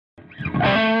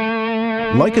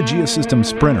Leica Geosystem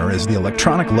Sprinter is the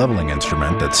electronic leveling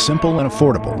instrument that's simple and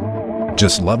affordable.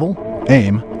 Just level,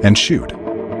 aim, and shoot.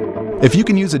 If you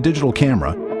can use a digital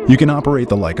camera, you can operate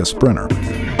the Leica Sprinter.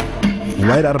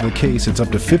 Right out of the case, it's up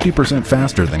to 50%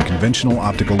 faster than conventional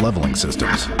optical leveling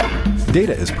systems.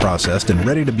 Data is processed and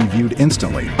ready to be viewed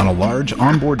instantly on a large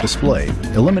onboard display,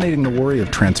 eliminating the worry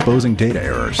of transposing data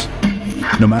errors.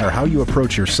 No matter how you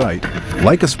approach your site,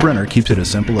 Leica Sprinter keeps it as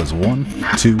simple as 1,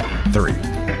 2, 3.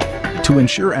 To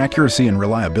ensure accuracy and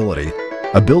reliability,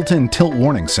 a built-in tilt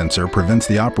warning sensor prevents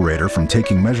the operator from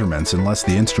taking measurements unless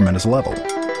the instrument is level.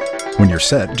 When you're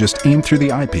set, just aim through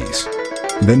the eyepiece,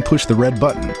 then push the red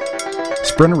button.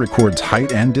 Sprinter records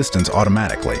height and distance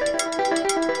automatically.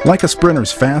 Leica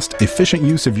Sprinter's fast, efficient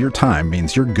use of your time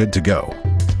means you're good to go.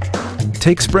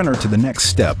 Take Sprinter to the next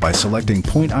step by selecting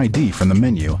Point ID from the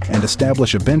menu and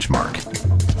establish a benchmark.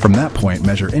 From that point,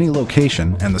 measure any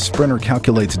location and the Sprinter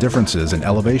calculates differences in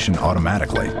elevation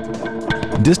automatically.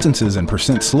 Distances and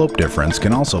percent slope difference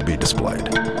can also be displayed.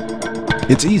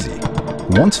 It's easy.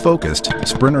 Once focused,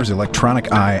 Sprinter's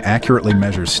electronic eye accurately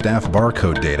measures staff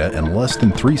barcode data in less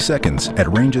than 3 seconds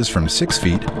at ranges from 6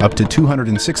 feet up to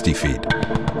 260 feet.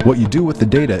 What you do with the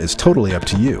data is totally up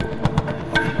to you.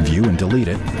 View and delete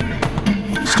it,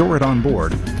 store it on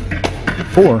board,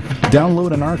 or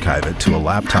download and archive it to a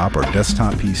laptop or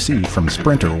desktop PC from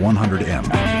Sprinter 100M.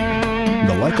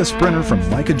 The Leica Sprinter from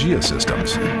Leica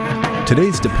Geosystems.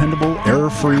 Today's dependable,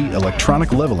 error-free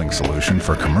electronic leveling solution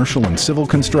for commercial and civil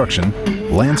construction,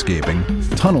 landscaping,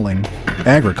 tunneling,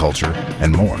 agriculture,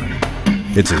 and more.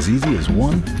 It's as easy as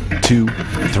 1, 2,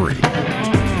 3.